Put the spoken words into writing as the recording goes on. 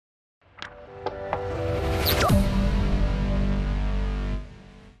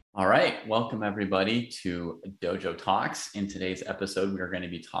All right, welcome everybody to Dojo Talks. In today's episode, we are going to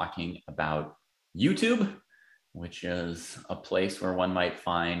be talking about YouTube, which is a place where one might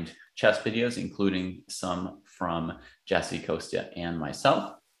find chess videos, including some from Jesse, Kostya, and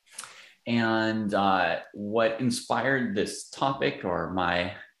myself. And what inspired this topic, or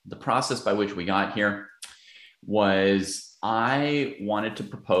the process by which we got here, was I wanted to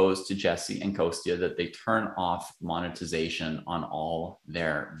propose to Jesse and Kostya that they turn off monetization on all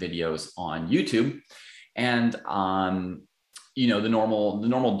their videos on YouTube. And the normal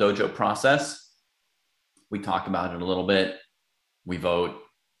dojo process, we talk about it a little bit, we vote,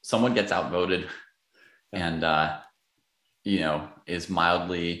 someone gets outvoted and is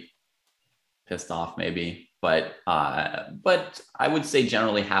mildly pissed off maybe, but I would say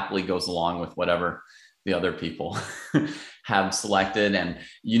generally happily goes along with whatever the other people have selected. And,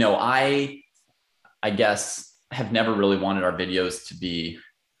 I guess have never really wanted our videos to be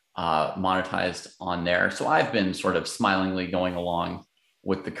monetized on there. So I've been sort of smilingly going along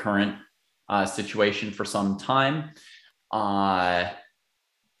with the current situation for some time. Although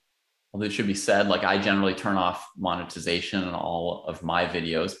it should be said, like I generally turn off monetization on all of my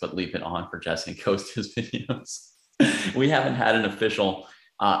videos, but leave it on for Jesse and Kostya's videos. We haven't had an official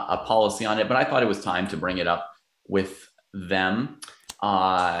a policy on it, but I thought it was time to bring it up with them.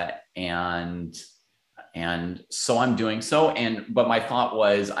 And so I'm doing so. But my thought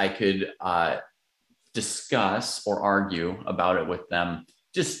was I could discuss or argue about it with them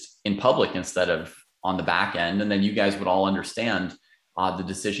just in public instead of on the back end. And then you guys would all understand the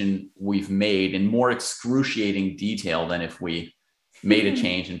decision we've made in more excruciating detail than if we made a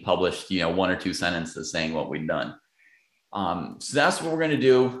change and published, one or two sentences saying what we'd done. So that's what we're going to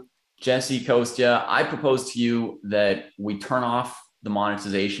do. Jesse, Kostya, I propose to you that we turn off the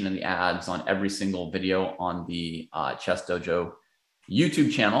monetization and the ads on every single video on the Chess Dojo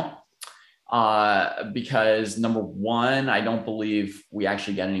YouTube channel. Because number one, I don't believe we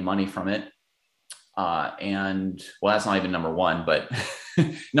actually get any money from it. And well, that's not even number one, but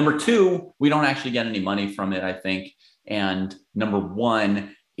number two, we don't actually get any money from it, I think. And number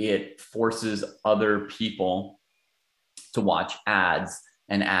one, it forces other people to watch ads,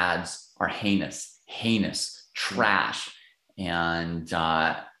 and ads are heinous, trash. And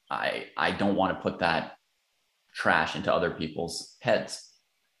I don't want to put that trash into other people's heads.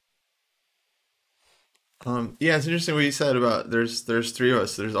 Yeah, it's interesting what you said about there's three of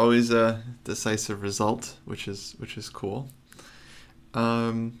us. There's always a decisive result, which is cool.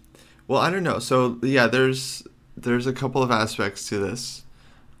 Well, I don't know. So yeah, there's a couple of aspects to this.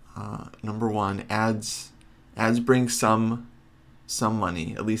 Number one, ads bring some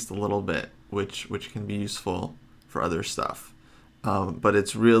money, at least a little bit, which can be useful for other stuff. But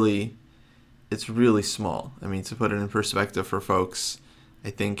it's really small. I mean, to put it in perspective for folks, I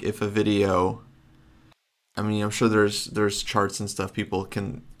think if a video, I mean, I'm sure there's charts and stuff people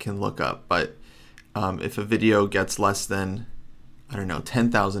can look up, but if a video gets less than,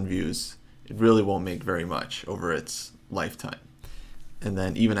 10,000 views, it really won't make very much over its lifetime. And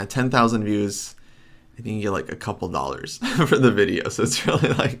then even at 10,000 views, I think you get like a couple dollars for the video. So it's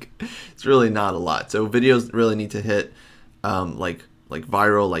really not a lot. So videos really need to hit like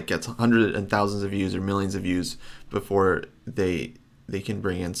viral, like gets hundreds and thousands of views or millions of views before they can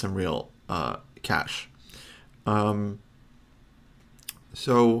bring in some real cash.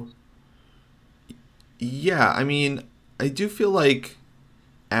 So yeah, I mean, I do feel like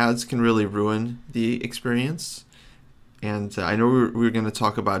ads can really ruin the experience. And I know we're going to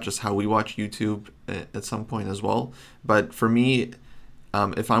talk about just how we watch YouTube at some point as well. But for me,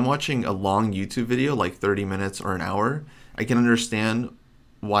 if I'm watching a long YouTube video, like 30 minutes or an hour, I can understand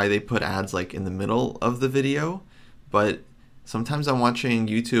why they put ads like in the middle of the video. But sometimes I'm watching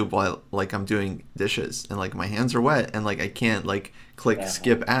YouTube while like I'm doing dishes and like my hands are wet and like I can't like click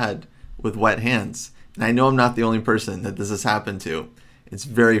skip ad with wet hands. And I know I'm not the only person that this has happened to. It's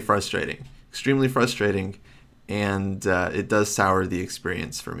very frustrating, extremely frustrating. And it does sour the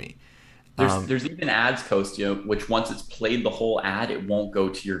experience for me. There's even ads, Kostya, which once it's played the whole ad, it won't go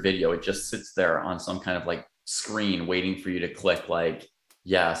to your video. It just sits there on some kind of like screen waiting for you to click like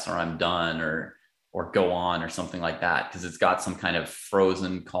yes, or I'm done, or go on, or something like that, because it's got some kind of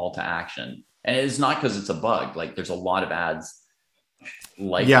frozen call to action. And it's not because it's a bug. Like there's a lot of ads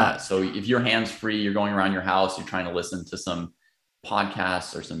like that. So if your hand's free, you're going around your house, you're trying to listen to some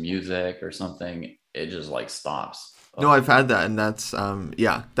podcasts or some music or something, it just like stops. No, I've had that, and that's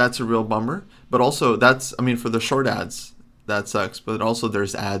that's a real bummer. But also for the short ads, that sucks. But also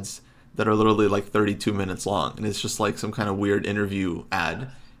there's ads that are literally like 32 minutes long, and it's just like some kind of weird interview ad.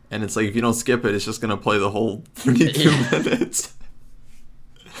 And it's like if you don't skip it, it's just gonna play the whole 32 minutes.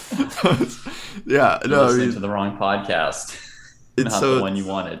 Yeah, You're no, I listening to mean, the wrong podcast, it's not the so one you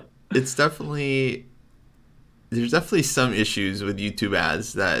wanted. it's definitely there's definitely some issues with YouTube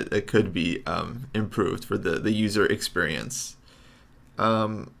ads that could be improved for the user experience.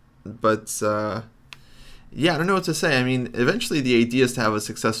 But yeah, I don't know what to say. I mean, eventually the idea is to have a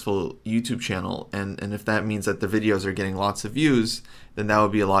successful YouTube channel, and if that means that the videos are getting lots of views, then that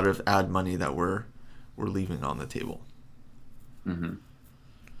would be a lot of ad money that we're leaving on the table. Hmm.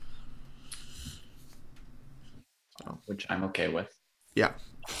 So Which I'm okay with. yeah,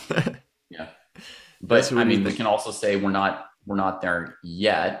 Yeah. Jesse, But what I do you mean, we think? can also say we're not there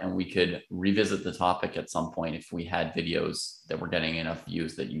yet, and we could revisit the topic at some point if we had videos that were getting enough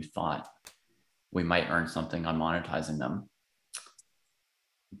views that you thought we might earn something on monetizing them.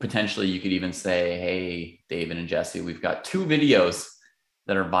 Potentially, you could even say, "Hey, David and Jesse, we've got two videos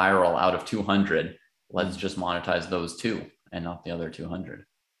that are viral out of 200. Let's Mm. just monetize those two and not the other 200."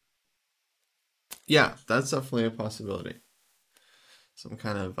 Yeah, that's definitely a possibility. Some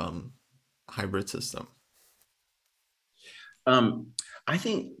kind of hybrid system. Um, I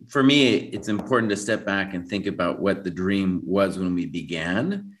think for me, it's important to step back and think about what the dream was when we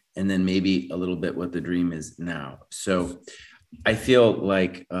began, and then maybe a little bit what the dream is now. So I feel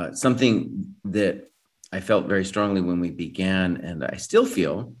like something that I felt very strongly when we began, and I still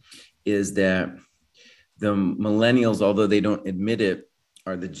feel, is that the millennials, although they don't admit it,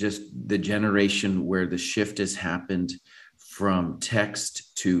 are just the generation where the shift has happened from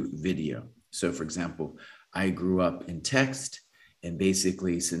text to video. So, for example, I grew up in text, and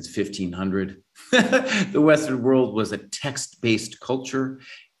basically since 1500, the Western world was a text-based culture.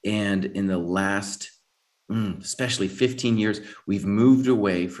 And in the last especially 15 years, we've moved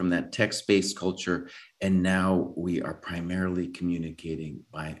away from that text-based culture, and now we are primarily communicating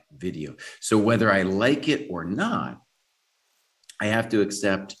by video. So whether I like it or not, I have to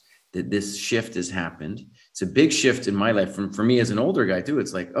accept that this shift has happened. It's a big shift in my life. For me as an older guy too,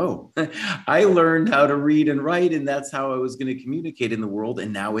 it's like, oh, I learned how to read and write, and that's how I was going to communicate in the world.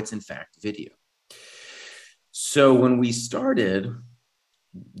 And now it's in fact video. So when we started,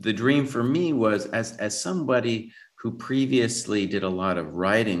 the dream for me was as somebody who previously did a lot of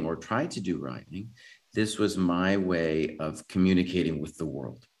writing or tried to do writing, this was my way of communicating with the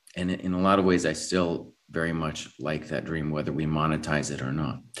world. And in a lot of ways, I still very much like that dream, whether we monetize it or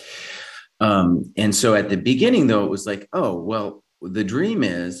not. And so at the beginning, though, it was like, oh, well, the dream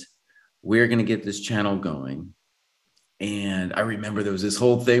is we're going to get this channel going. And I remember there was this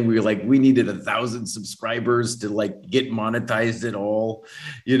whole thing we were like, we needed 1,000 subscribers to like get monetized at all,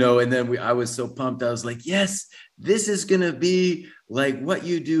 and then I was so pumped. I was like, yes, this is going to be like what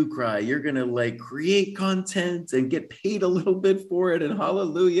you do, Cry. You're going to like create content and get paid a little bit for it. And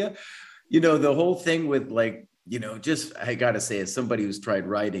hallelujah. The whole thing with like, just, I got to say, as somebody who's tried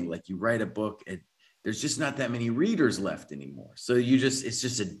writing, like you write a book and there's just not that many readers left anymore. So it's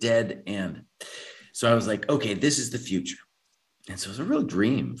just a dead end. So I was like, okay, this is the future. And so it was a real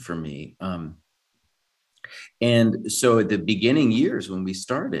dream for me. And so at the beginning years when we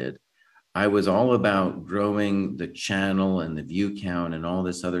started, I was all about growing the channel and the view count and all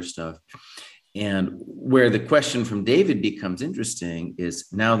this other stuff. And where the question from David becomes interesting is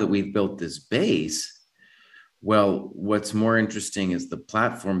now that we've built this base, well, what's more interesting is the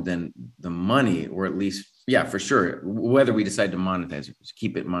platform than the money, or at least, yeah, for sure, whether we decide to monetize or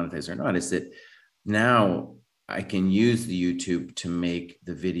keep it monetized or not, is that now I can use the YouTube to make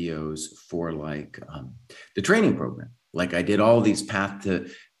the videos for like the training program. Like I did all these path to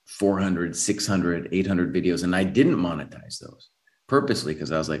 400, 600, 800 videos, and I didn't monetize those purposely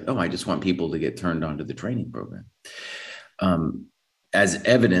because I was like, oh, I just want people to get turned on to the training program. As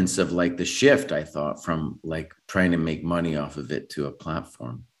evidence of like the shift, I thought, from like trying to make money off of it to a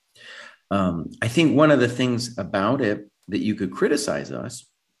platform. I think one of the things about it that you could criticize us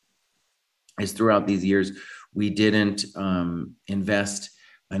is throughout these years, we didn't invest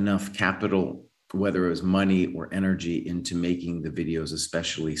enough capital, whether it was money or energy, into making the videos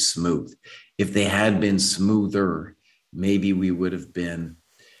especially smooth. If they had been smoother, maybe we would have been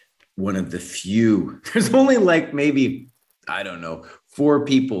one of the few. There's only like maybe, I don't know, 4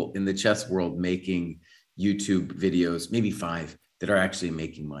 people in the chess world making YouTube videos, maybe 5, that are actually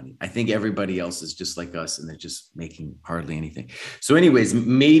making money. I think everybody else is just like us and they're just making hardly anything. So anyways,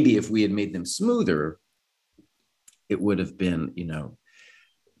 maybe if we had made them smoother, it would have been,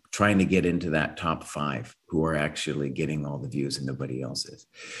 trying to get into that top 5 who are actually getting all the views and nobody else is.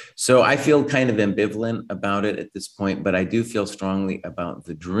 So I feel kind of ambivalent about it at this point, but I do feel strongly about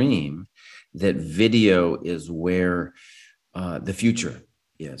the dream that video is where the future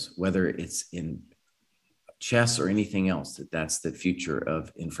is, whether it's in chess or anything else, that's the future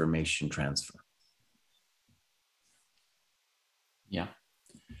of information transfer. Yeah.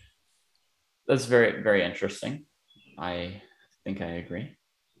 That's very, very interesting. I think I agree.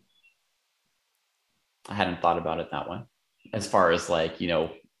 I hadn't thought about it that way. As far as like,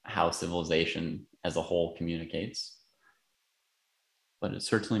 how civilization as a whole communicates. But it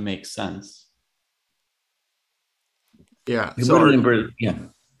certainly makes sense. Yeah. It So wouldn't, yeah.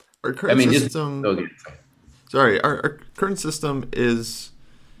 our current system. Okay. Sorry, our current system is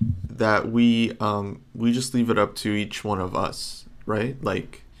that we just leave it up to each one of us, right?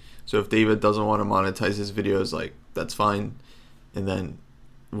 Like, so if David doesn't want to monetize his videos, like that's fine, and then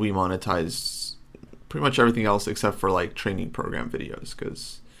we monetize pretty much everything else except for like training program videos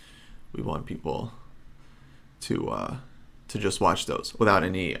because we want people to just watch those without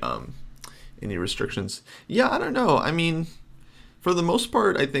any restrictions. Yeah, I don't know. I mean, for the most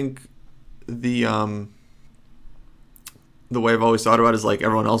part, I think the way I've always thought about it is like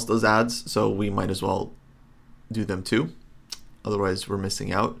everyone else does ads, so we might as well do them too. Otherwise, we're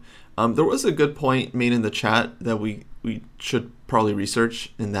missing out. There was a good point made in the chat that we should probably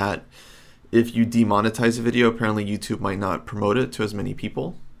research, in that if you demonetize a video, apparently YouTube might not promote it to as many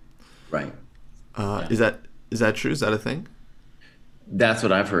people. Right. Yeah. Is that true? Is that a thing? That's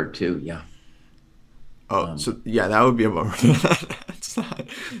what I've heard too. Yeah. Oh, so yeah, that would be a bummer.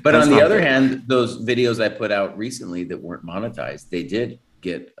 But on the other hand, those videos I put out recently that weren't monetized, they did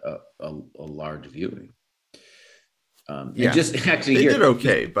get a large viewing. Yeah, just actually they did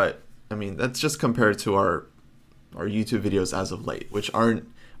okay, but I mean that's just compared to our YouTube videos as of late, which aren't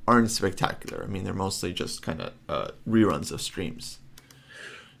spectacular. I mean, they're mostly just kind of reruns of streams.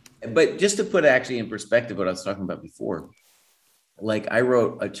 But just to put actually in perspective what I was talking about before, like I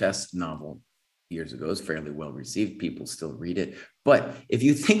wrote a chess novel years ago. It's fairly well received. People still read it. But if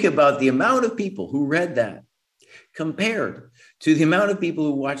you think about the amount of people who read that compared to the amount of people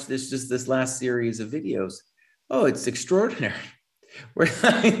who watched this last series of videos, oh, it's extraordinary. We're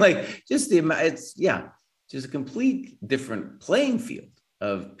like just the amount, it's just a complete different playing field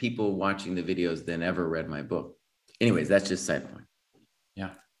of people watching the videos than ever read my book. Anyways, that's just a side point.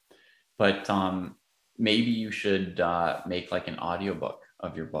 Yeah. But maybe you should make like an audiobook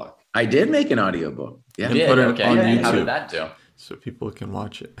of your book. I did make an audiobook. Yeah. You did? Put it okay. on YouTube. How did that do? So people can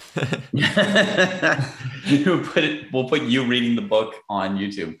watch it. We'll put you reading the book on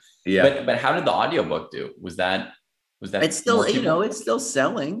YouTube. Yeah. But how did the audiobook do? Was that it's still, it's still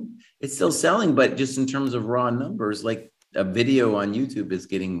selling. It's still selling, but just in terms of raw numbers, like a video on YouTube is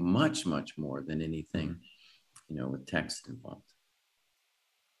getting much, much more than anything, with text involved.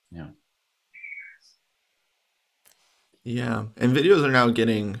 Yeah. Yeah. And videos are now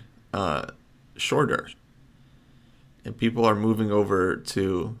getting shorter. And people are moving over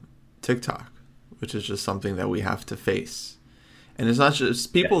to TikTok, which is just something that we have to face. And it's not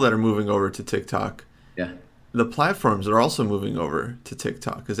just people that are moving over to TikTok. Yeah. The platforms are also moving over to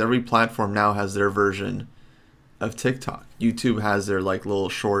TikTok because every platform now has their version of TikTok. YouTube has their like little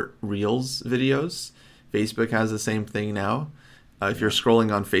short reels videos. Facebook has the same thing now. If you're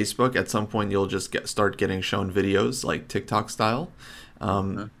scrolling on Facebook, at some point you'll just start getting shown videos like TikTok style.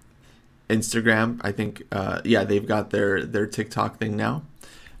 Instagram, I think, they've got their TikTok thing now.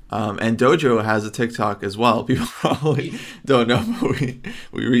 And Dojo has a TikTok as well. People probably don't know, but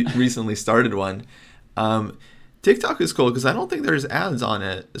we recently started one. TikTok is cool because I don't think there's ads on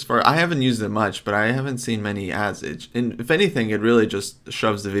it. I haven't used it much, but I haven't seen many ads. And if anything, it really just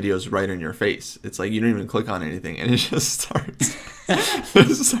shoves the videos right in your face. It's like you don't even click on anything, and it just starts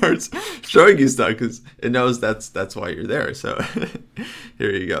showing you stuff because it knows that's why you're there. So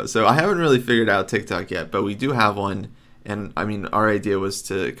here you go. So I haven't really figured out TikTok yet, but we do have one. And I mean, our idea was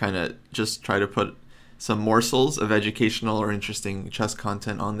to kind of just try to put some morsels of educational or interesting chess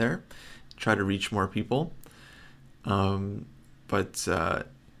content on there, try to reach more people. So this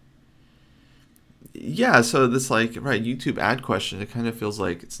YouTube ad question, it kind of feels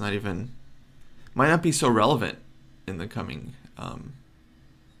like it's might not be so relevant in the coming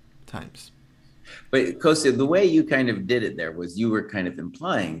times. But Kostya, the way you kind of did it there was you were kind of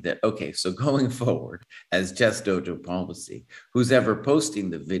implying that, okay, so going forward as Chess Dojo policy, who's ever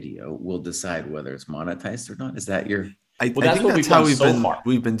posting the video will decide whether it's monetized or not. Is that your... I think that's how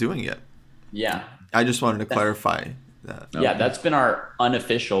we've been doing it. Yeah. I just wanted to clarify that. Yeah, that's been our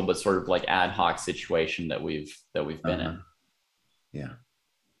unofficial but sort of like ad hoc situation that we've been in. Yeah.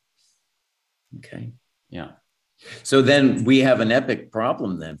 Okay. Yeah. So then we have an epic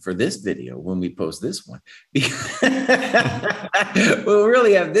problem then for this video when we post this one. We'll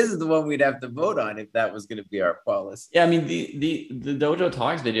really have, this is the one we'd have to vote on if that was going to be our policy. Yeah, I mean the Dojo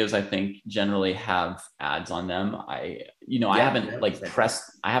Talks videos I think generally have ads on them. I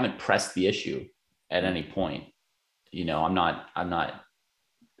haven't pressed the issue at any point. I'm not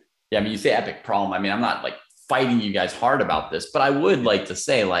yeah, I mean you say epic problem. I mean, I'm not like fighting you guys hard about this, but I would like to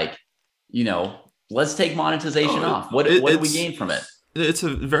say like, let's take monetization off. What do we gain from it? It's a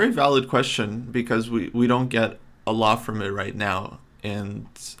very valid question because we don't get a lot from it right now, and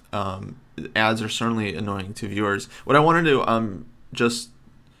ads are certainly annoying to viewers. What I wanted to just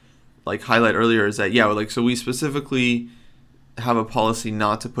like highlight earlier is that so we specifically have a policy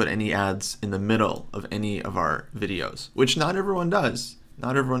not to put any ads in the middle of any of our videos, which not everyone does.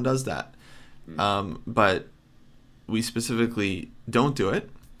 Not everyone does that, but we specifically don't do it.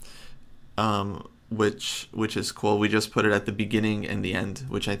 Which is cool. We just put it at the beginning and the end,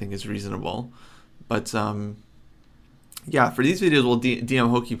 which I think is reasonable. But for these videos, well, DM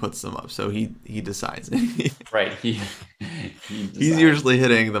Hoki puts them up, so he decides. Right. He's usually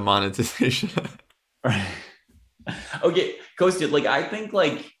hitting the monetization. Right. Okay, Kostya, like I think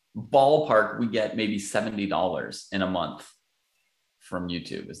like ballpark we get maybe $70 in a month from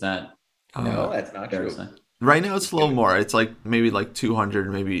YouTube. Is that no? That's not true. Right now it's a little more. It's like maybe like 200,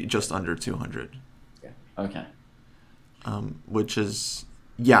 maybe just under 200. Okay. Which is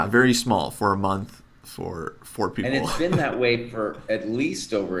very small for a month for people. And it's been that way for at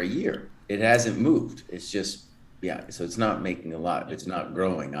least over a year. It hasn't moved. It's just so it's not making a lot. It's not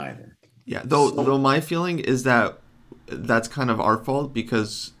growing either. Yeah, though my feeling is that that's kind of our fault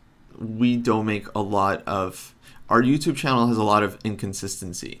because we don't make a lot of our YouTube channel has a lot of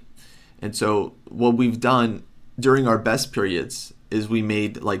inconsistency. And so what we've done during our best periods is we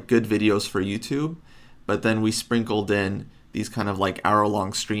made like good videos for YouTube, but then we sprinkled in these kind of like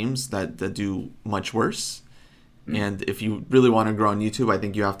hour-long streams that do much worse. And if you really want to grow on YouTube, I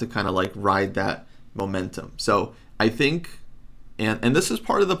think you have to kind of like ride that momentum. So I think, and this is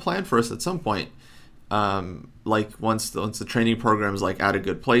part of the plan for us at some point, like once the training program is like at a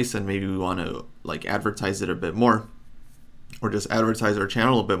good place and maybe we want to like advertise it a bit more or just advertise our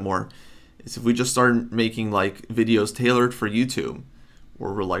channel a bit more, is if we just start making like videos tailored for YouTube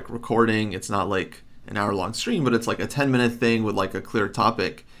where we're like recording, it's not like an hour-long stream, but it's like a 10-minute thing with like a clear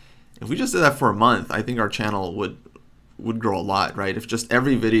topic. If we just did that for a month, I think our channel would grow a lot, right? If just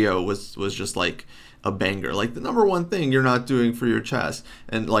every video was just like a banger, like the number one thing you're not doing for your chess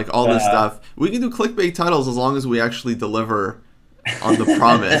and like all this stuff. We can do clickbait titles as long as we actually deliver on the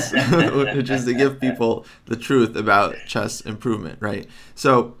promise, which is to give people the truth about chess improvement, right?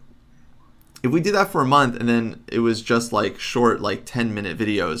 So if we did that for a month and then it was just like short, like 10-minute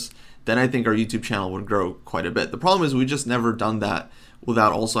videos, then I think our YouTube channel would grow quite a bit. The problem is we just never done that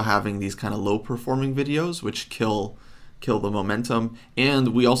without also having these kind of low-performing videos, which kill the momentum.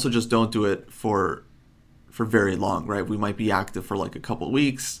 And we also just don't do it for very long, right? We might be active for like a couple of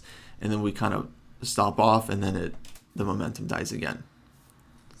weeks, and then we kind of stop off, and then the momentum dies again.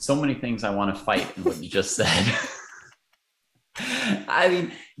 So many things I want to fight in what you just said. I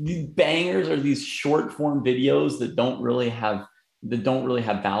mean, these bangers are these short form videos that don't really have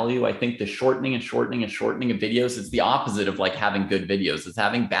value. I think the shortening of videos is the opposite of like having good videos. It's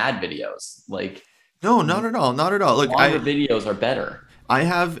having bad videos. Like no, not at all. Look, longer videos are better. I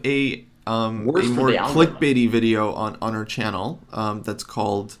have a more clickbaity video on our channel that's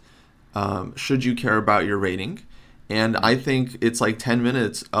called "Should You Care About Your Rating," and I think it's like 10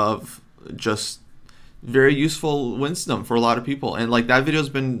 minutes of just very useful wisdom for a lot of people. And like that video's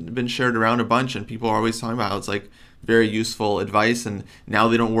been shared around a bunch, and people are always talking about how it's like very useful advice, and now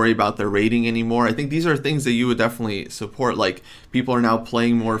they don't worry about their rating anymore. I think these are things that you would definitely support. Like people are now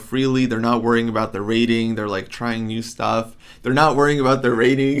playing more freely. They're not worrying about their rating. They're like trying new stuff. They're not worrying about their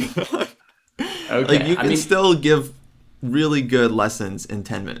rating. Okay. Like you can still give really good lessons in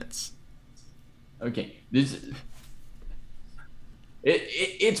 10 minutes. Okay.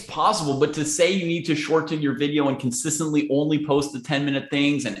 It's possible, but to say you need to shorten your video and consistently only post the 10-minute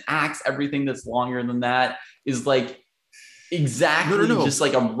things and axe everything that's longer than that is like exactly just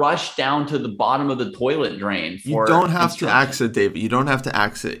like a rush down to the bottom of the toilet drain. You don't have to axe it, David. You don't have to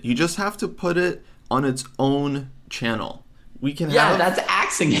axe it. You just have to put it on its own channel. That's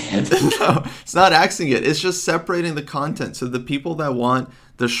axing it. No, it's not axing it. It's just separating the content. So the people that want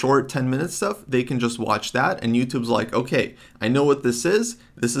the short 10-minute stuff, they can just watch that. And YouTube's like, okay, I know what this is.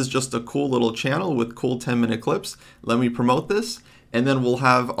 This is just a cool little channel with cool 10-minute clips. Let me promote this. And then we'll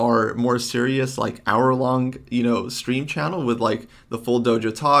have our more serious, like hour-long, stream channel with like the full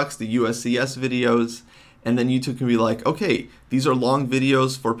Dojo talks, the USCS videos. and then YouTube can be like, okay, these are long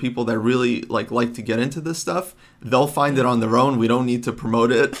videos for people that really like to get into this stuff. They'll find it on their own. We don't need to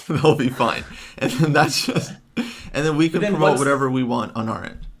promote it. They'll be fine. And then that's just, and then we But can then promote what's whatever we want on our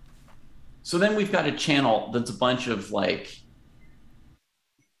end. so then we've got a channel that's a bunch of like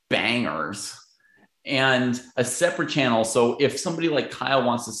bangers and a separate channel. So if somebody like Kyle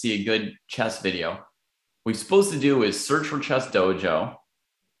wants to see a good chess video, what he's supposed to do is search for Chess Dojo,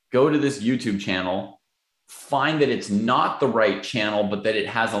 go to this YouTube channel, find that it's not the right channel, but that it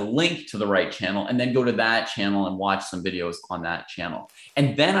has a link to the right channel, and then go to that channel and watch some videos on that channel.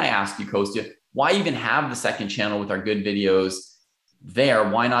 And then I ask you, Kostya, why even have the second channel with our good videos there?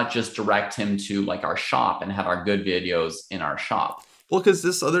 Why not just direct him to like our shop and have our good videos in our shop? Well, because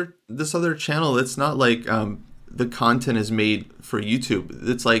this other channel, it's not like the content is made for YouTube.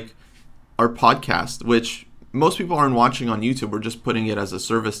 It's like our podcast, which most people aren't watching on YouTube. We're just putting it as a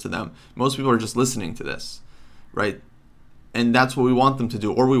service to them. Most people are just listening to this, right? And that's what we want them to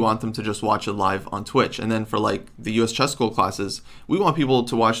do, or we want them to just watch it live on Twitch. And then for like the US Chess School classes, we want people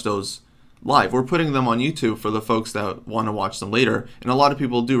to watch those live. We're putting them on YouTube for the folks that want to watch them later. And a lot of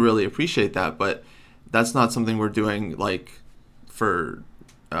people do really appreciate that, but that's not something we're doing like for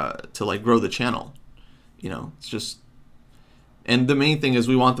to like grow the channel. It's just, and the main thing is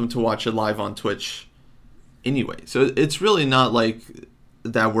we want them to watch it live on Twitch anyway. So it's really not like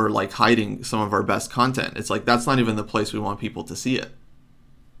that we're like hiding some of our best content. It's like that's not even the place we want people to see it.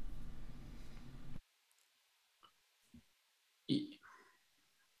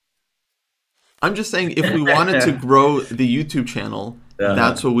 I'm just saying if we wanted to grow the YouTube channel,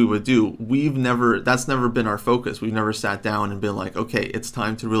 that's what we would do. That's never been our focus. We've never sat down and been like, okay, it's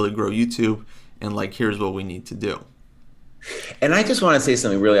time to really grow YouTube, and like here's what we need to do. And I just want to say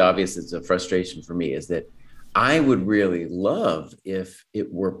something really obvious. It's a frustration for me is that I would really love if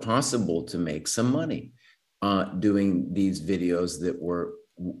it were possible to make some money doing these videos that were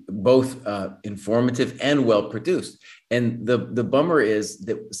both informative and well produced. And the bummer is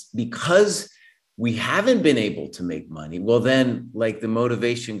that because we haven't been able to make money, well, then like the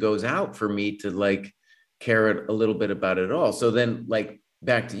motivation goes out for me to like care a little bit about it all. So then like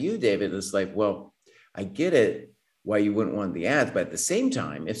back to you, David, it's like, well, I get it why you wouldn't want the ads, but at the same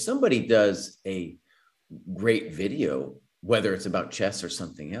time, if somebody does a great video, whether it's about chess or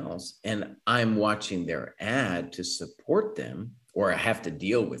something else, and I'm watching their ad to support them, or I have to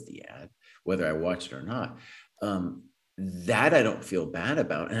deal with the ad, whether I watch it or not, that I don't feel bad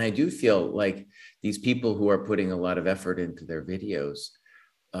about. And I do feel like these people who are putting a lot of effort into their videos,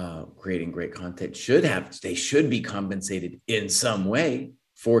 creating great content they should be compensated in some way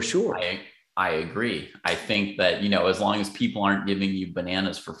for sure. I agree. I think that, as long as people aren't giving you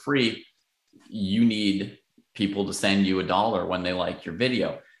bananas for free, you need people to send you $1 when they like your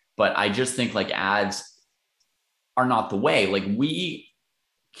video. But I just think like ads are not the way. Like we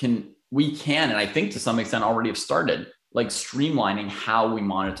can, and I think to some extent already have started like streamlining how we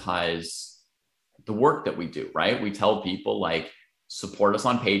monetize the work that we do, right? We tell people like support us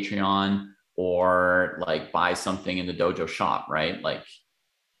on Patreon or like buy something in the Dojo shop, right? Like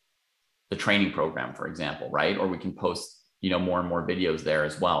the training program, for example, right? Or we can post, more and more videos there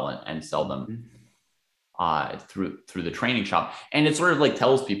as well and sell them through the training shop. And it sort of like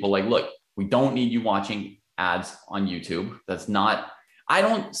tells people like, look, we don't need you watching ads on YouTube. I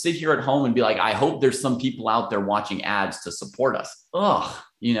don't sit here at home and be like, I hope there's some people out there watching ads to support us. We're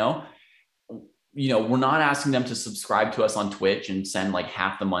not asking them to subscribe to us on Twitch and send like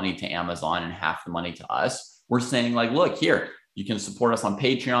half the money to Amazon and half the money to us. We're saying like, look here, you can support us on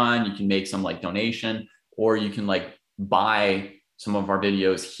Patreon. You can make some like donation, or you can like buy some of our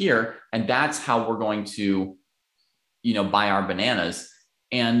videos here. And that's how we're going to, buy our bananas.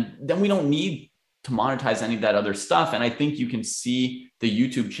 And then we don't need to monetize any of that other stuff. And I think you can see the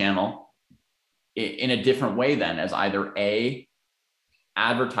YouTube channel in a different way then as either A,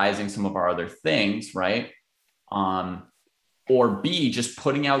 advertising some of our other things, right? Or B, just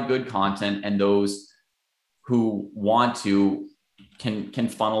putting out good content, and those who want to can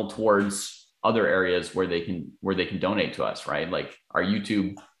funnel towards other areas where they can donate to us, right? Like our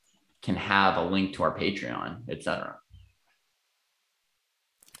YouTube can have a link to our Patreon, etc.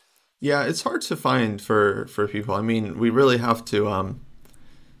 Yeah, it's hard to find for people. I mean, we really have to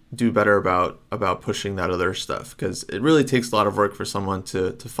do better about pushing that other stuff, because it really takes a lot of work for someone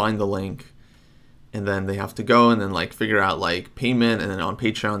to find the link, and then they have to go and then like figure out like payment, and then on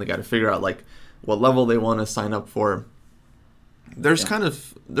Patreon they got to figure out like what level they want to sign up for. There's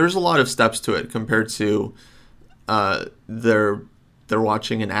a lot of steps to it compared to they're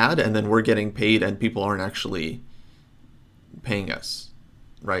watching an ad and then we're getting paid and people aren't actually paying us,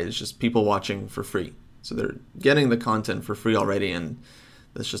 right? It's just people watching for free. So they're getting the content for free already, and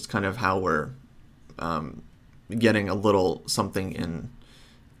that's just kind of how we're getting a little something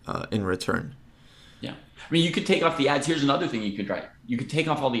in return. Yeah. I mean, you could take off the ads. Here's another thing you could try. You could take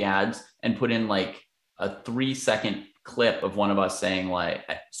off all the ads and put in like a 3-second clip of one of us saying, like,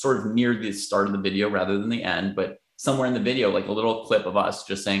 sort of near the start of the video rather than the end, but somewhere in the video, like a little clip of us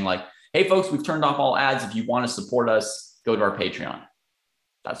just saying, like, hey, folks, we've turned off all ads. If you want to support us, go to our Patreon.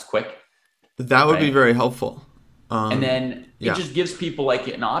 That's quick. That would Right. be very helpful. And then it yeah. just gives people like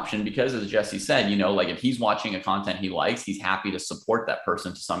an option because, as Jesse said, you know, like if he's watching a content he likes, he's happy to support that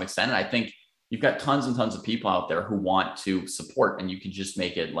person to some extent. And I think you've got tons and tons of people out there who want to support, and you can just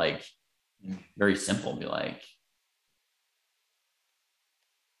make it like very simple. Be like,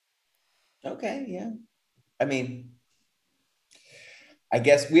 Okay, yeah. I mean, I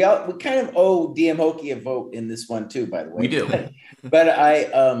guess we kind of owe DM Hokie a vote in this one too, by the way. we do. But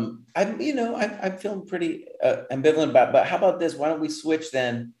I'm feeling pretty ambivalent about. But how about this? Why don't we switch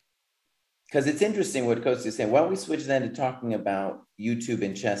then? Because it's interesting what Coach is saying. Why don't we switch then to talking about YouTube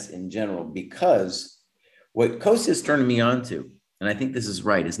and chess in general? Because what Coach is turning me on to, and I think this is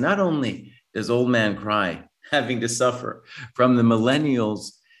right, is not only does Old Man Cry having to suffer from the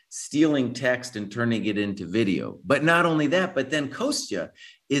millennials stealing text and turning it into video, but not only that, but then Kostya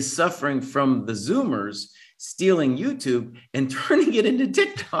is suffering from the Zoomers stealing YouTube and turning it into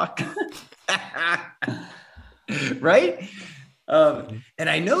TikTok. Right? And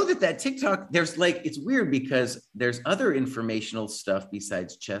I know that TikTok, there's like, it's weird because there's other informational stuff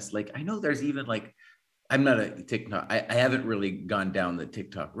besides chess. Like, I know there's even like, I'm not a TikTok, I haven't really gone down the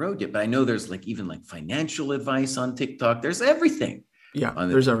TikTok road yet, but I know there's like even like financial advice on TikTok. There's everything. Yeah,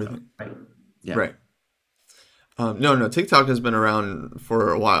 there's TikTok, everything. right? Yeah. Right. No, TikTok has been around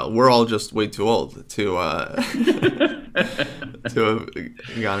for a while. We're all just way too old to to have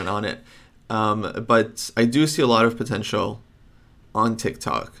gotten on it. But I do see a lot of potential on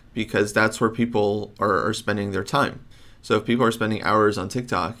TikTok because that's where people are spending their time. So if people are spending hours on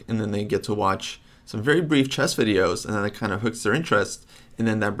TikTok and then they get to watch some very brief chess videos and then it kind of hooks their interest and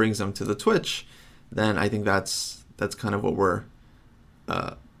then that brings them to the Twitch, then I think that's kind of what we're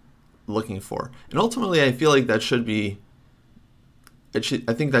looking for. And ultimately, I feel like that should be. I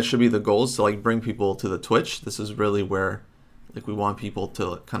think that should be the goal, is to like bring people to the Twitch. This is really where, like, we want people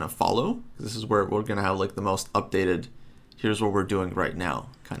to kind of follow. This is where we're gonna have like the most updated. Here's what we're doing right now,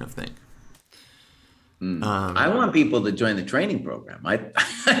 kind of thing. I want people to join the training program. I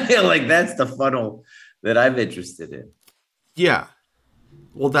feel like that's the funnel that I'm interested in. Yeah.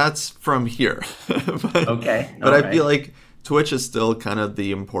 Well, that's from here. Okay. But I feel like Twitch is still kind of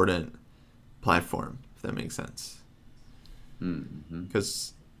the important platform, if that makes sense.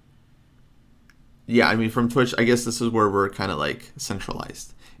 Because, yeah, I mean, from Twitch, I guess this is where we're kind of like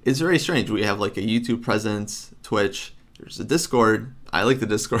centralized. It's very strange. We have like a YouTube presence, Twitch, there's a Discord. I like the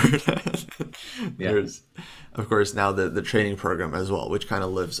Discord. There's, of course, now the training program as well, which kind of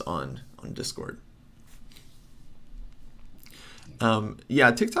lives on Discord.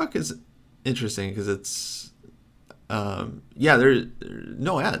 TikTok is interesting because it's, there's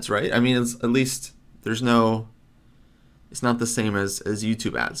no ads, right? I mean, it's at least it's not the same as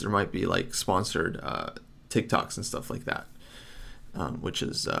YouTube ads. There might be like sponsored TikToks and stuff like that, which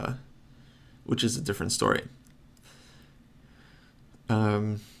is a different story.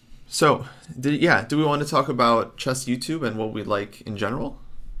 So do we want to talk about chess YouTube and what we like in general?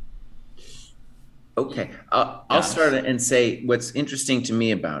 Okay, I'll start and say what's interesting to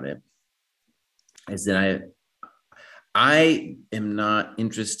me about it is that I am not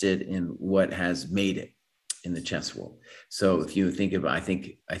interested in what has made it in the chess world. So if you think about, I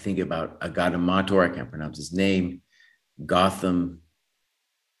think about Agadamator, I can't pronounce his name, Gotham,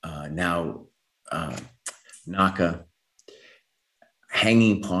 now Naka,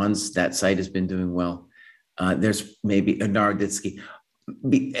 Hanging Pawns. That site has been doing well. There's maybe Naroditsky.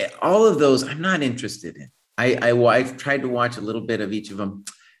 All of those I'm not interested in. I've tried to watch a little bit of each of them.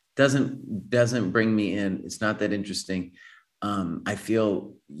 Doesn't bring me in. It's not that interesting. I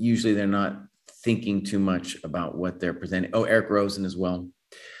feel usually they're not thinking too much about what they're presenting. Oh, Eric Rosen as well.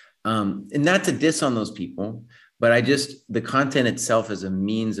 And not to diss on those people, but the content itself as a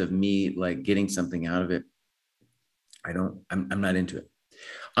means of me like getting something out of it, I'm not into it.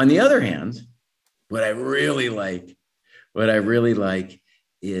 On the other hand, what I really like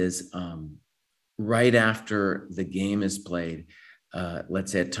is right after the game is played,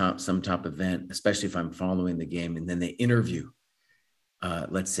 let's say at some top event, especially if I'm following the game, and then they interview,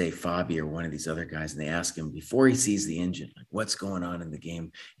 let's say Fabi or one of these other guys, and they ask him before he sees the engine, like what's going on in the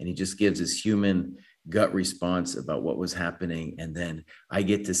game, and he just gives his human gut response about what was happening. And then I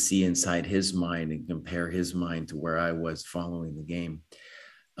get to see inside his mind and compare his mind to where I was following the game.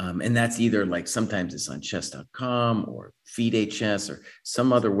 And that's either like sometimes it's on chess.com or FIDE Chess or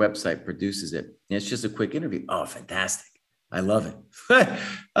some other website produces it. And it's just a quick interview. Oh, fantastic. I love it.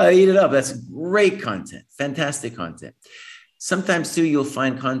 I eat it up. That's great content. Fantastic content. Sometimes too, you'll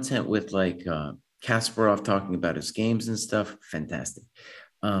find content with like Kasparov talking about his games and stuff. Fantastic.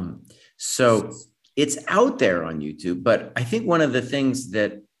 So it's out there on YouTube. But I think one of the things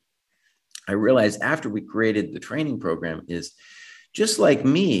that I realized after we created the training program is just like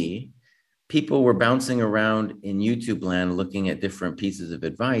me, people were bouncing around in YouTube land looking at different pieces of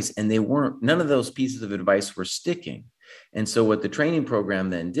advice, and none of those pieces of advice were sticking. And so what the training program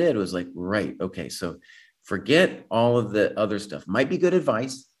then did was like, right, okay, so forget all of the other stuff. Might be good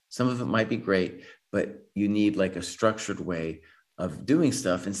advice. Some of it might be great, but you need like a structured way of doing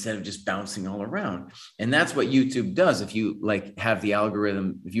stuff instead of just bouncing all around. And that's what YouTube does. If you like have the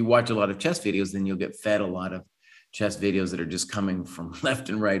algorithm, if you watch a lot of chess videos, then you'll get fed a lot of chess videos that are just coming from left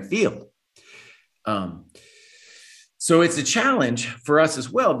and right field. So it's a challenge for us as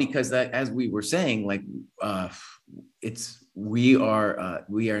well, because that, as we were saying, like we are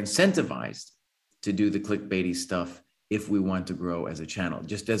incentivized to do the clickbaity stuff if we want to grow as a channel,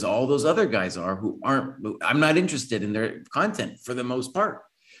 just as all those other guys are who aren't. I'm not interested in their content for the most part.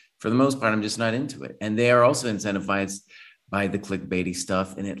 For the most part, I'm just not into it. And they are also incentivized by the clickbaity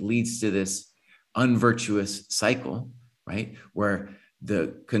stuff. And it leads to this unvirtuous cycle, right? Where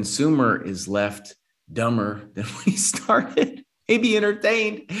the consumer is left dumber than we started, maybe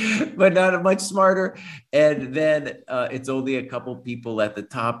entertained, but not much smarter. And then it's only a couple people at the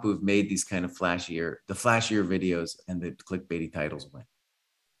top who've made these kind of flashier videos, and the clickbaity titles win.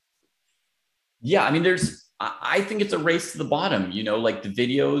 Yeah, I mean, I think it's a race to the bottom, like the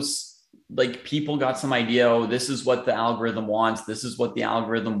videos, like people got some idea, oh, this is what the algorithm wants. This is what the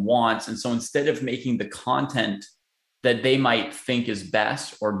algorithm wants. And so instead of making the content that they might think is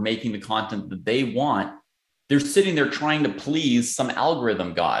best or making the content that they want, they're sitting there trying to please some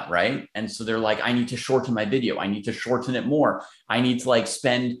algorithm god, right? And so they're like, I need to shorten my video. I need to shorten it more. I need to like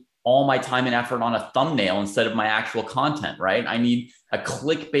spend all my time and effort on a thumbnail instead of my actual content, right? I need a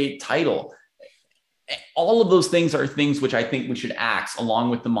clickbait title. All of those things are things which I think we should axe along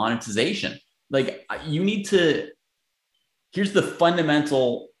with the monetization. Like you need to, here's my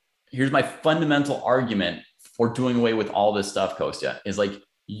fundamental argument for doing away with all this stuff, Kostya, is like,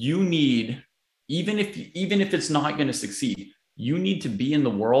 you need, even if it's not going to succeed, you need to be in the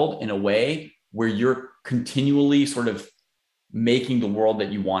world in a way where you're continually sort of making the world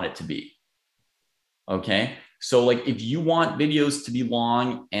that you want it to be. Okay. So like, if you want videos to be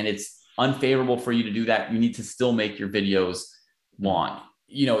long and it's unfavorable for you to do that, you need to still make your videos long.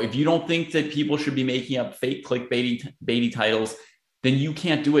 If you don't think that people should be making up fake clickbaity titles, then you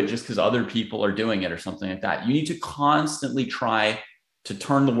can't do it just because other people are doing it or something like that. You need to constantly try to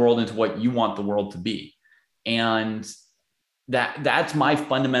turn the world into what you want the world to be. And that's my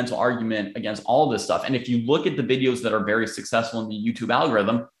fundamental argument against all this stuff. And if you look at the videos that are very successful in the YouTube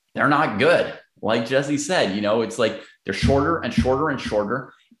algorithm, they're not good. Like Jesse said, it's like they're shorter and shorter and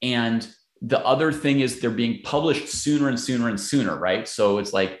shorter. And the other thing is they're being published sooner and sooner and sooner, right? So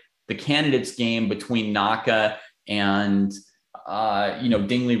it's like the candidates game between Naka and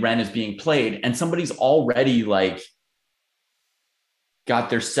Dingley Ren is being played, and somebody's already like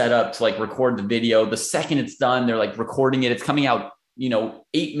got their setup to like record the video. The second it's done, they're like recording it. It's coming out,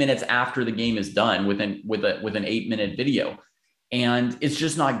 8 minutes after the game is done with an 8-minute video. And it's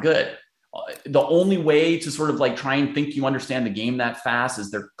just not good. The only way to sort of like try and think you understand the game that fast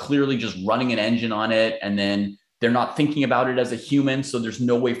is they're clearly just running an engine on it, and then they're not thinking about it as a human. So there's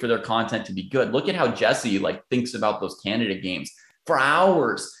no way for their content to be good. Look at how Jesse like thinks about those candidate games for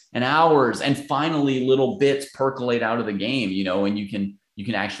hours and hours, and finally little bits percolate out of the game, and you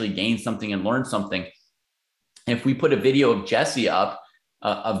can actually gain something and learn something. And if we put a video of Jesse up,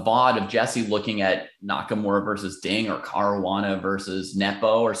 a VOD of Jesse looking at Nakamura versus Ding or Caruana versus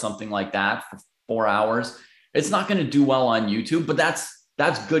Nepo or something like that for 4 hours, it's not going to do well on YouTube, but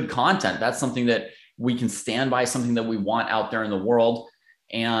that's good content. That's something that we can stand by, something that we want out there in the world.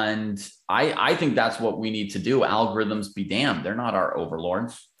 And I think that's what we need to do. Algorithms be damned. They're not our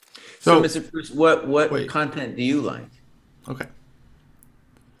overlords. So Mr. Bruce, what content do you like? Okay.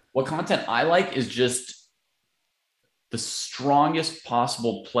 What content I like is just the strongest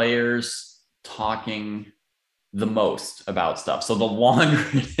possible players talking the most about stuff. So the longer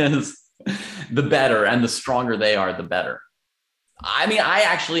it is, the better, and the stronger they are, the better. I mean,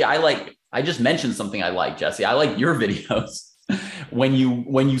 I just mentioned something I like, Jesse. I like your videos. When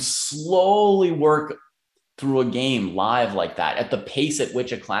you slowly work through a game live like that at the pace at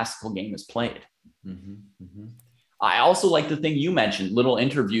which a classical game is played. Mm-hmm, mm-hmm. I also like the thing you mentioned, little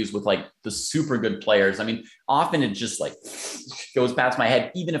interviews with like the super good players. I mean, often it just like goes past my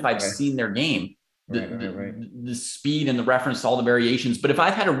head, even if I've seen their game, the speed and the reference to all the variations. But if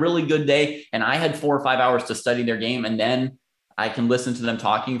I've had a really good day and I had 4 or 5 hours to study their game, and then I can listen to them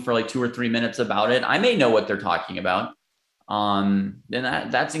talking for like 2 or 3 minutes about it, I may know what they're talking about. Then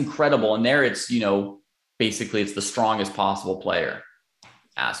that's incredible. And there it's, basically it's the strongest possible player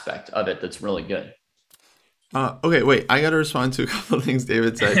aspect of it that's really good. Okay, wait. I gotta respond to a couple of things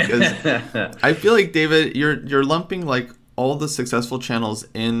David said, because I feel like, David, you're lumping like all the successful channels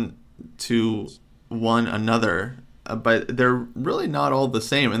into one another, but they're really not all the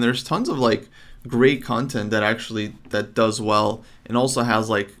same. And there's tons of like great content that does well and also has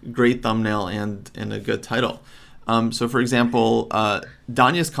like great thumbnail and a good title. So for example,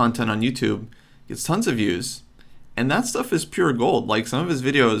 Danya's content on YouTube gets tons of views, and that stuff is pure gold. Like some of his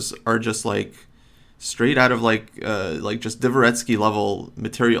videos are just like straight out of like just Dvoretsky level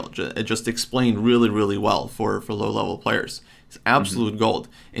material. It just explained really, really well for low level players. It's absolute gold.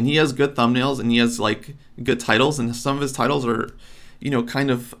 And he has good thumbnails and he has like good titles, and some of his titles are,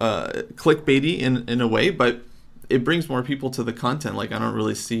 kind of clickbaity in a way, but it brings more people to the content. Like I don't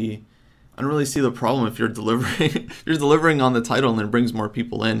really see the problem if you're delivering on the title and it brings more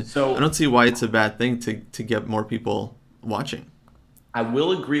people in. So I don't see why it's a bad thing to get more people watching. I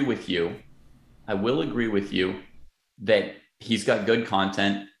will agree with you that he's got good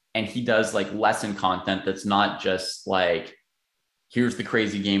content, and he does like lesson content that's not just like, here's the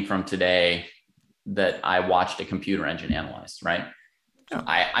crazy game from today that I watched a computer engine analyze, right? Yeah.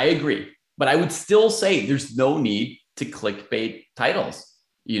 I agree. But I would still say there's no need to clickbait titles.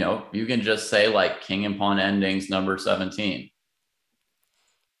 You can just say like King and Pawn Endings number 17.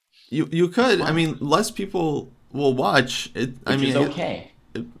 You could. I mean, less people will watch it. Which is okay.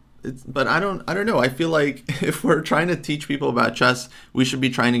 But I don't know. I feel like if we're trying to teach people about chess, we should be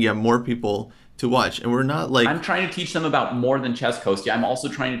trying to get more people to watch. And we're not like... I'm trying to teach them about more than chess, Kostya. I'm also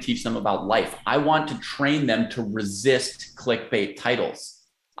trying to teach them about life. I want to train them to resist clickbait titles.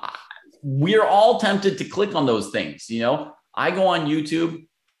 We're all tempted to click on those things. I go on YouTube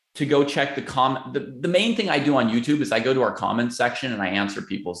to go check the comment. The main thing I do on YouTube is I go to our comments section and I answer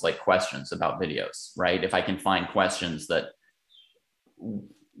people's like questions about videos, right? If I can find questions that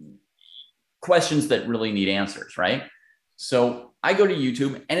really need answers, right? So I go to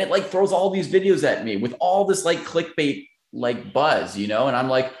YouTube and it like throws all these videos at me with all this like clickbait like buzz, and I'm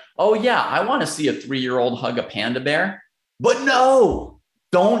like, oh yeah, I want to see a 3-year-old hug a panda bear, but no,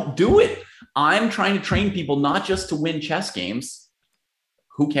 don't do it. I'm trying to train people not just to win chess games.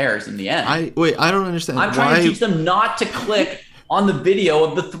 Who cares in the end? I don't understand. I'm trying to teach them not to click on the video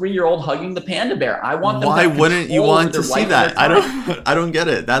of the 3-year-old hugging the panda bear. I want them. Why wouldn't you want to see that? I don't get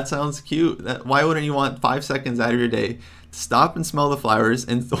it. That sounds cute. Why wouldn't you want 5 seconds out of your day to stop and smell the flowers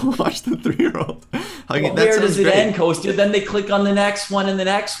and watch the 3-year-old hugging? Well, where does it end, Kostya? Then they click on the next one and the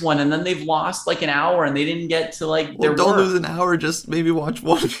next one, and then they've lost like an hour and they didn't get to like their don't work. Lose an hour. Just maybe watch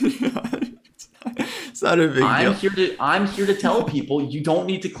one video. It's not a big deal. I'm here to tell people you don't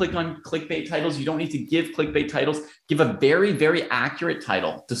need to click on clickbait titles. You don't need to give clickbait titles. Give a very, very accurate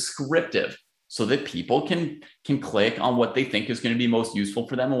title, descriptive, so that people can click on what they think is going to be most useful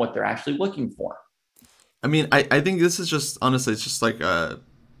for them and what they're actually looking for. I mean, I think this is just, honestly, it's just like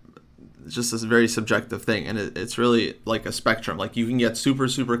just this very subjective thing, and it's really like a spectrum. Like you can get super,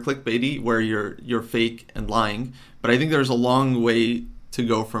 super clickbaity where you're fake and lying, but I think there's a long way to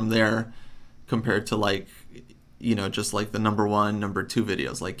go from there compared to like, just like the number 1, number 2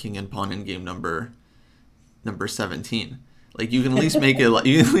 videos, like King and Pawn in game number 17. Like you can at least make it,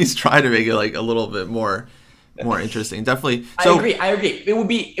 you can at least try to make it like a little bit more interesting. Definitely. So, I agree. It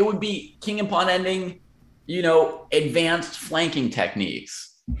would be King and Pawn ending, advanced flanking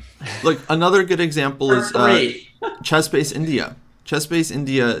techniques. Look, another good example is Chess-Base India. Chess-Base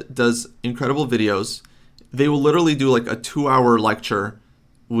India does incredible videos. They will literally do like a 2-hour lecture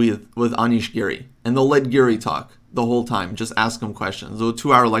with Anish Giri, and they'll let Giri talk the whole time, just ask him questions. So a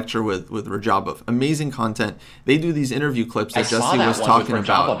 2-hour lecture with Rajabov. Amazing content. They do these interview clips that Jesse was talking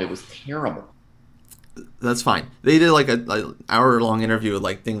about. It was terrible. That's fine. They did like an hour-long interview with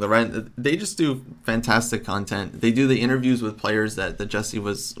like Ding Liren. They just do fantastic content. They do the interviews with players that Jesse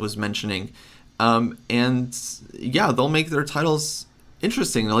was mentioning. And yeah, they'll make their titles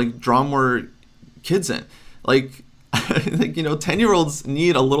interesting. They'll like draw more kids in. Like, I think 10-year-olds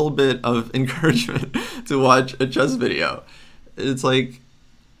need a little bit of encouragement to watch a chess video. It's like,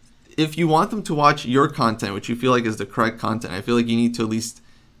 if you want them to watch your content, which you feel like is the correct content, I feel like you need to at least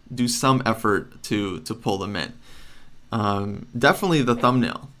do some effort to pull them in. Definitely the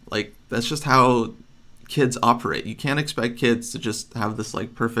thumbnail. Like, that's just how kids operate. You can't expect kids to just have this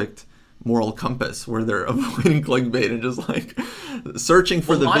like perfect moral compass where they're avoiding clickbait and just like searching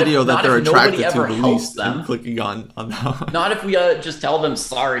for the video that they're attracted to the least and clicking on that. Not if we just tell them,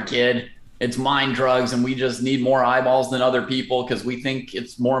 sorry, kid, it's mind drugs and we just need more eyeballs than other people because we think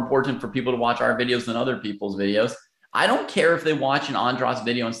it's more important for people to watch our videos than other people's videos. I don't care if they watch an Andras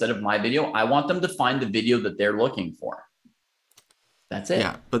video instead of my video. I want them to find the video that they're looking for. That's it.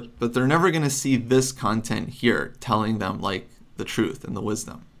 Yeah, but they're never going to see this content here telling them like the truth and the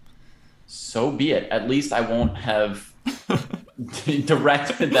wisdom. So be it. At least I won't have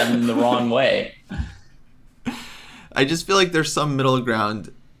directed them in the wrong way. I just feel like there's some middle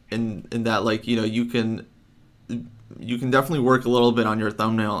ground in that, like, you know, you can definitely work a little bit on your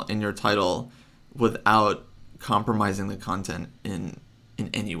thumbnail and your title without compromising the content in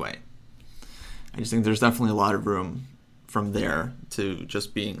any way. I just think there's definitely a lot of room from there to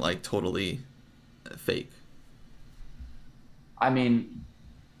just being like totally fake. I mean,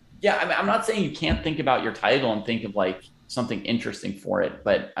 yeah, I mean, I'm not saying you can't think about your title and think of like something interesting for it,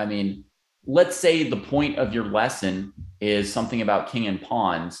 but I mean, let's say the point of your lesson is something about king and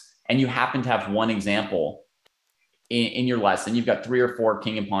pawns, and you happen to have one example in your lesson. You've got 3 or 4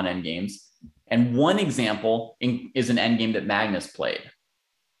 king and pawn endgames, and one example is an endgame that Magnus played.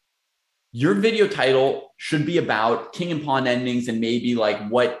 Your video title should be about king and pawn endings and maybe like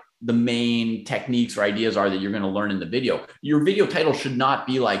what the main techniques or ideas are that you're going to learn in the video. Your video title should not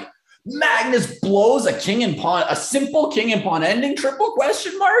be like Magnus blows a king and pawn, a simple king and pawn ending triple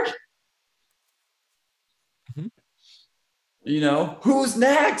question mark. Mm-hmm. You know, who's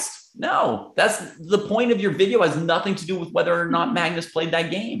next? No, that's the point of your video has nothing to do with whether or not Magnus played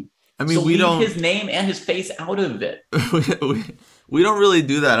that game. I mean, so we don't his name and his face out of it. We don't really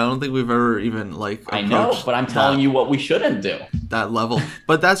do that. I don't think we've ever even like. I know, but I'm telling you what we shouldn't do. That level,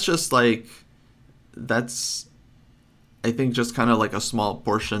 but that's just like, that's, I think, just kind of like a small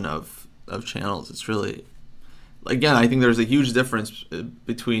portion of channels. It's really, again, I think there's a huge difference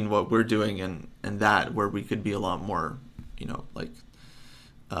between what we're doing and that, where we could be a lot more, you know, like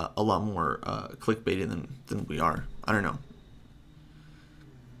a lot more clickbaity than we are. I don't know.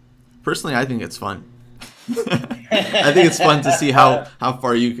 Personally, I think it's fun. I think it's fun to see how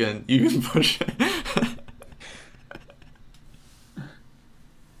far you can push it.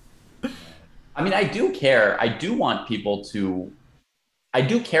 I mean, I do care. I do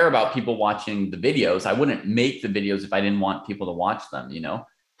care about people watching the videos. I wouldn't make the videos if I didn't want people to watch them, you know,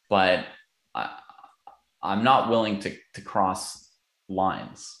 but I'm not willing to cross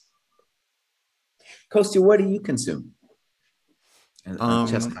lines. Kostya, what do you consume?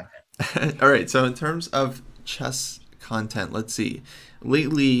 Chess content. All right, so in terms of chess content, let's see.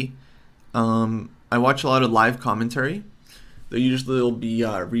 Lately, I watch a lot of live commentary. There usually will be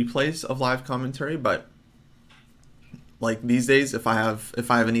replays of live commentary, but like these days, if I have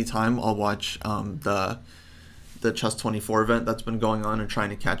any time, I'll watch the Chess 24 event that's been going on and trying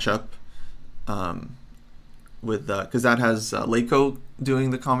to catch up with because that has Leiko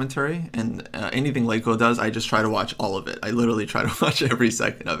doing the commentary, and anything Leiko does, I just try to watch all of it. I literally try to watch every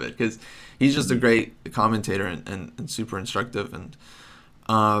second of it because he's just a great commentator and super instructive. And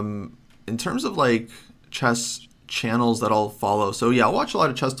in terms of like chess channels that I'll follow, so yeah, I'll watch a lot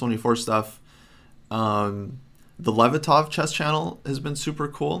of Chess 24 stuff. The Levitov chess channel has been super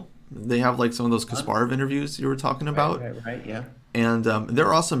cool. They have like some of those Kasparov interviews you were talking about. Right, yeah. And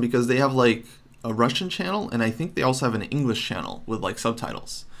they're awesome because they have like a Russian channel, and I think they also have an English channel with like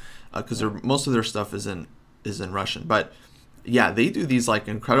subtitles, because most of their stuff is in Russian. But yeah, they do these like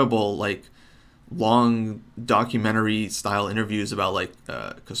incredible like long documentary style interviews about like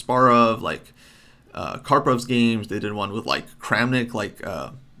Kasparov, like Karpov's games. They did one with like Kramnik, like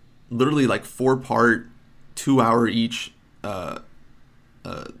literally like 4-part, 2-hour each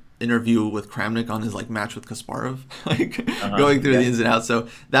interview with Kramnik on his like match with Kasparov, like going through the ins and outs. So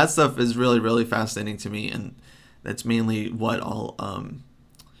that stuff is really, really fascinating to me, and that's mainly what I'll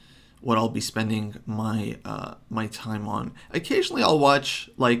be spending my my time on. Occasionally I'll watch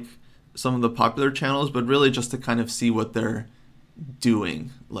like some of the popular channels, but really just to kind of see what they're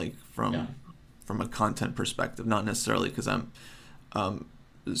doing, like from a content perspective, not necessarily because I'm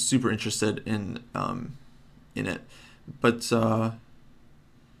super interested in it. But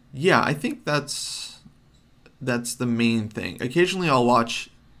yeah, I think that's the main thing. Occasionally I'll watch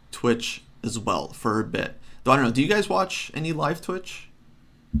Twitch as well for a bit. Though I don't know, do you guys watch any live Twitch?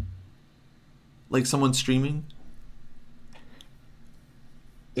 Like someone streaming?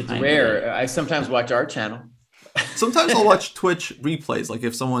 It's kind of. rare. I sometimes watch our channel. Sometimes I'll watch Twitch replays. Like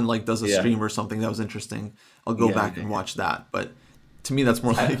if someone like does a Yeah. stream or something that was interesting, I'll go Yeah. back and watch that. But to me, that's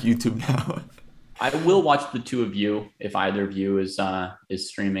more like I, YouTube now. I will watch the two of you if either of you is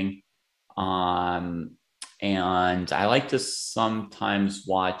streaming. Um, and I like to sometimes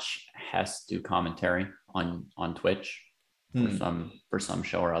watch Hess do commentary on Twitch Hmm. for some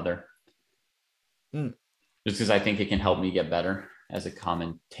show or other. Hmm. Just because I think it can help me get better as a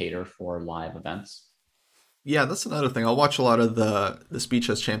commentator for live events. Yeah, that's another thing. I'll watch a lot of the Speed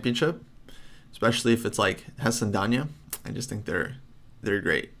Chess Championship, especially if it's like Hess and Danya. I just think they're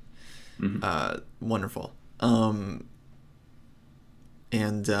great, Mm-hmm. wonderful. And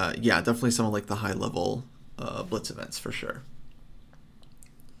yeah, definitely some of like the high level blitz events for sure.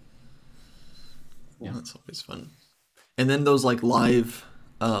 Yeah. That's always fun. And then those like live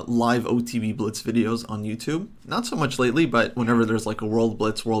OTB Blitz videos on YouTube. Not so much lately, but whenever there's like a World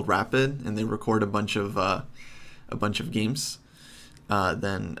Blitz, World Rapid, and they record a bunch of games,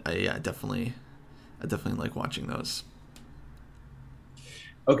 then I definitely like watching those.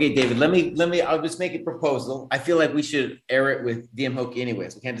 Okay, David, let me I'll just make a proposal. I feel like we should air it with DM Hokie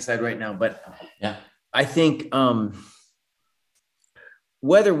anyways. We can't decide right now, but Yeah. I think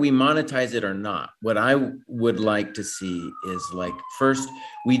whether we monetize it or not, what I would like to see is like, first,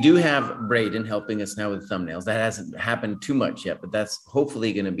 we do have Braden helping us now with thumbnails. That hasn't happened too much yet, but that's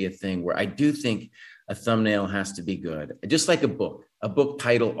hopefully going to be a thing where I do think a thumbnail has to be good, just like a book. A book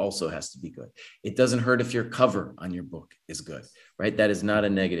title also has to be good. It doesn't hurt if your cover on your book is good, right? That is not a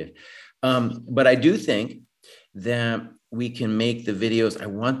negative. But I do think that we can make the videos, I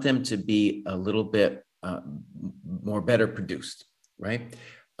want them to be a little bit more better produced, right?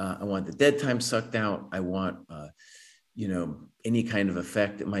 I want the dead time sucked out. I want, any kind of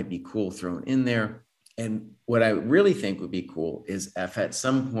effect that might be cool thrown in there. And what I really think would be cool is if at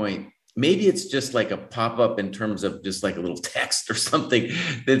some point, maybe it's just like a pop-up in terms of just like a little text or something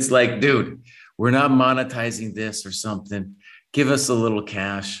that's like, dude, we're not monetizing this or something. Give us a little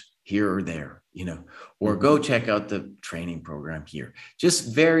cash here or there, or go check out the training program here.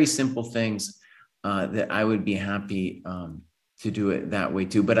 Just very simple things that I would be happy to do it that way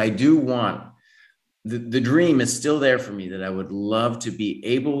too. But I do want, the dream is still there for me, that I would love to be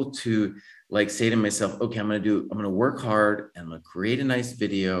able to like say to myself, okay, I'm going to work hard and I'm going to create a nice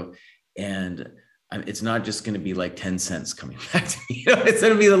video. And it's not just going to be like 10 cents coming back to me. It's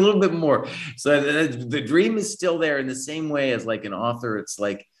going to be a little bit more. So the dream is still there in the same way as like an author. It's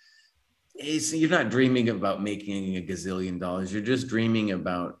like, you're not dreaming about making a gazillion dollars. You're just dreaming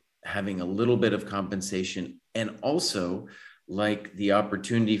about having a little bit of compensation and also like the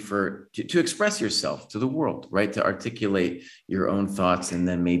opportunity to express yourself to the world, right? To articulate your own thoughts and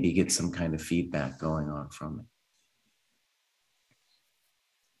then maybe get some kind of feedback going on from it.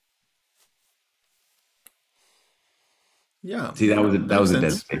 Yeah. See, that was a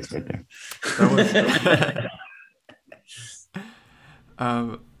dead sense. space right there. That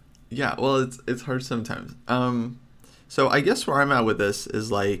was. Yeah. Well, it's hard sometimes. So I guess where I'm at with this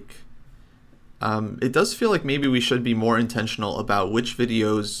is like, it does feel like maybe we should be more intentional about which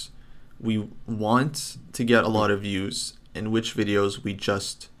videos we want to get a lot of views and which videos we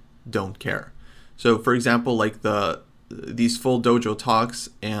just don't care. So, for example, like these full dojo talks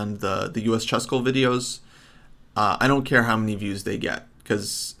and the US chess school videos, I don't care how many views they get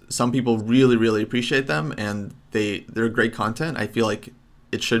because some people really really appreciate them and they're great content. I feel like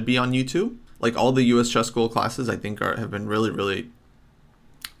it should be on YouTube. Like all the US chess school classes, I think have been really really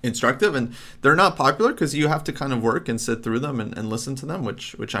instructive, and they're not popular because you have to kind of work and sit through them and listen to them,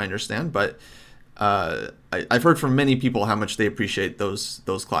 which I understand. But I've heard from many people how much they appreciate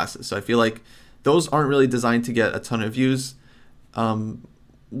those classes. So I feel like those aren't really designed to get a ton of views.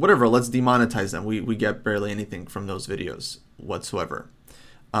 Whatever, let's demonetize them. We get barely anything from those videos whatsoever.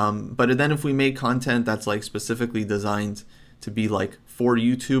 But then if we make content that's like specifically designed to be like for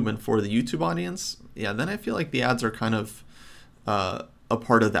YouTube and for the YouTube audience, yeah, then I feel like the ads are kind of a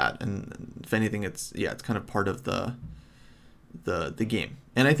part of that, and if anything, it's kind of part of the game.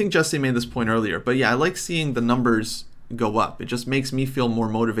 And I think Jesse made this point earlier, but yeah, I like seeing the numbers go up. It just makes me feel more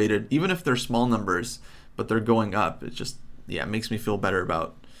motivated, even if they're small numbers, but they're going up. It just it makes me feel better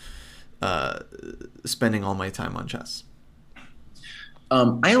about spending all my time on chess.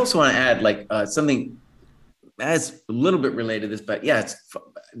 I also want to add like something as a little bit related to this, but yeah,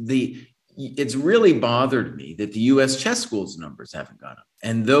 it's really bothered me that the US chess schools numbers haven't gone up.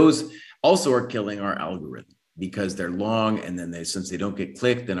 And those also are killing our algorithm because they're long. And then since they don't get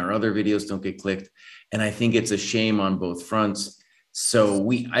clicked, then our other videos don't get clicked. And I think it's a shame on both fronts. So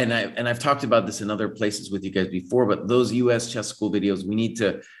I've talked about this in other places with you guys before, but those US chess school videos, we need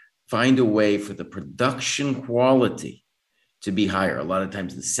to find a way for the production quality to be higher. A lot of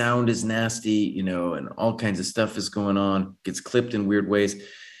times the sound is nasty, and all kinds of stuff is going on, gets clipped in weird ways.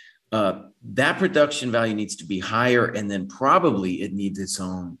 That production value needs to be higher, and then probably it needs its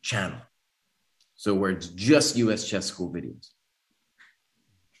own channel. So where it's just US chess school videos.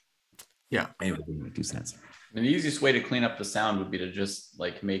 Yeah. Anyway, 2 cents. And the easiest way to clean up the sound would be to just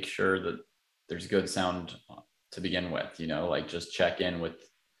like make sure that there's good sound to begin with, like just check in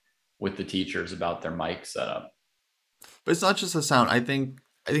with the teachers about their mic setup. But it's not just the sound. I think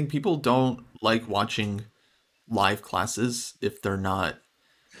people don't like watching live classes if they're not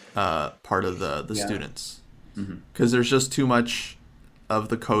part of the students, because there's just too much of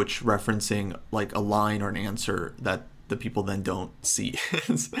the coach referencing like a line or an answer that the people then don't see.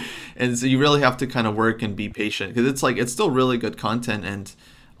 And so you really have to kind of work and be patient, because it's still really good content, and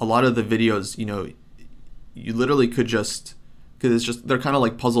a lot of the videos, you literally could just, because it's just, they're kind of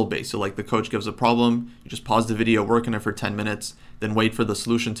like puzzle based. So like the coach gives a problem, you just pause the video, work on it for 10 minutes, then wait for the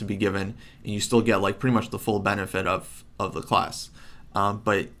solution to be given, and you still get like pretty much the full benefit of the class.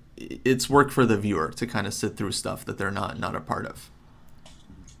 But it's work for the viewer to kind of sit through stuff that they're not a part of.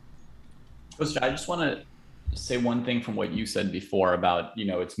 I just want to say one thing from what you said before about,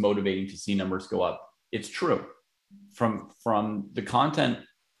 it's motivating to see numbers go up. It's true. From the content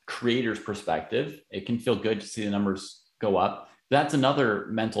creator's perspective, it can feel good to see the numbers go up. That's another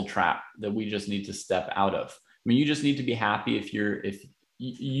mental trap that we just need to step out of. I mean, you just need to be happy if you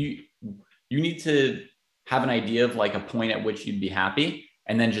need to have an idea of like a point at which you'd be happy,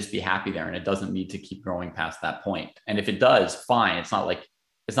 and then just be happy there. And it doesn't need to keep growing past that point. And if it does, fine. It's not like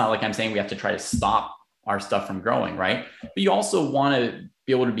I'm saying we have to try to stop our stuff from growing, right? But you also want to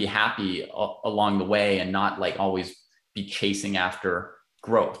be able to be happy along the way and not like always be chasing after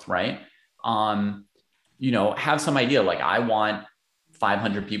growth, right? Have some idea, like I want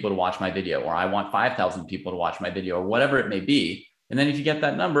 500 people to watch my video, or I want 5,000 people to watch my video, or whatever it may be. And then if you get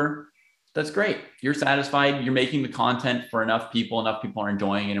that number, that's great. You're satisfied. You're making the content for enough people are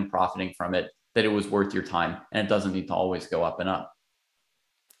enjoying it and profiting from it, that it was worth your time, and it doesn't need to always go up and up.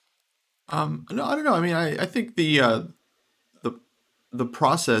 No, I don't know. I mean, I think the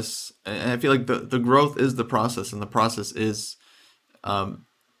process, and I feel like the growth is the process, and the process is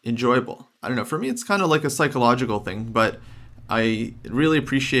enjoyable. I don't know. For me, it's kind of like a psychological thing, but I really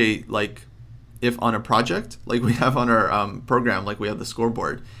appreciate, like, if on a project like we have on our program, like we have the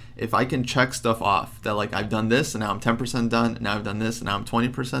scoreboard, if I can check stuff off that like I've done this and now I'm 10% done, and now I've done this and now I'm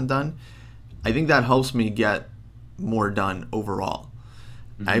 20% done, I think that helps me get more done overall.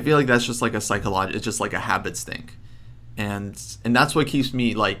 I feel like that's just like a psychological, it's just like a habits thing. And that's what keeps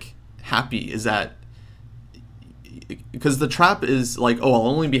me like happy, is that, because the trap is like, oh, I'll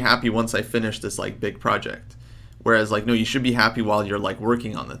only be happy once I finish this like big project. Whereas like, no, you should be happy while you're like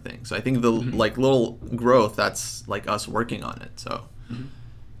working on the thing. So I think the like little growth, that's like us working on it. So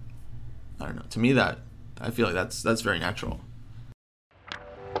I don't know. To me, that I feel like that's very natural.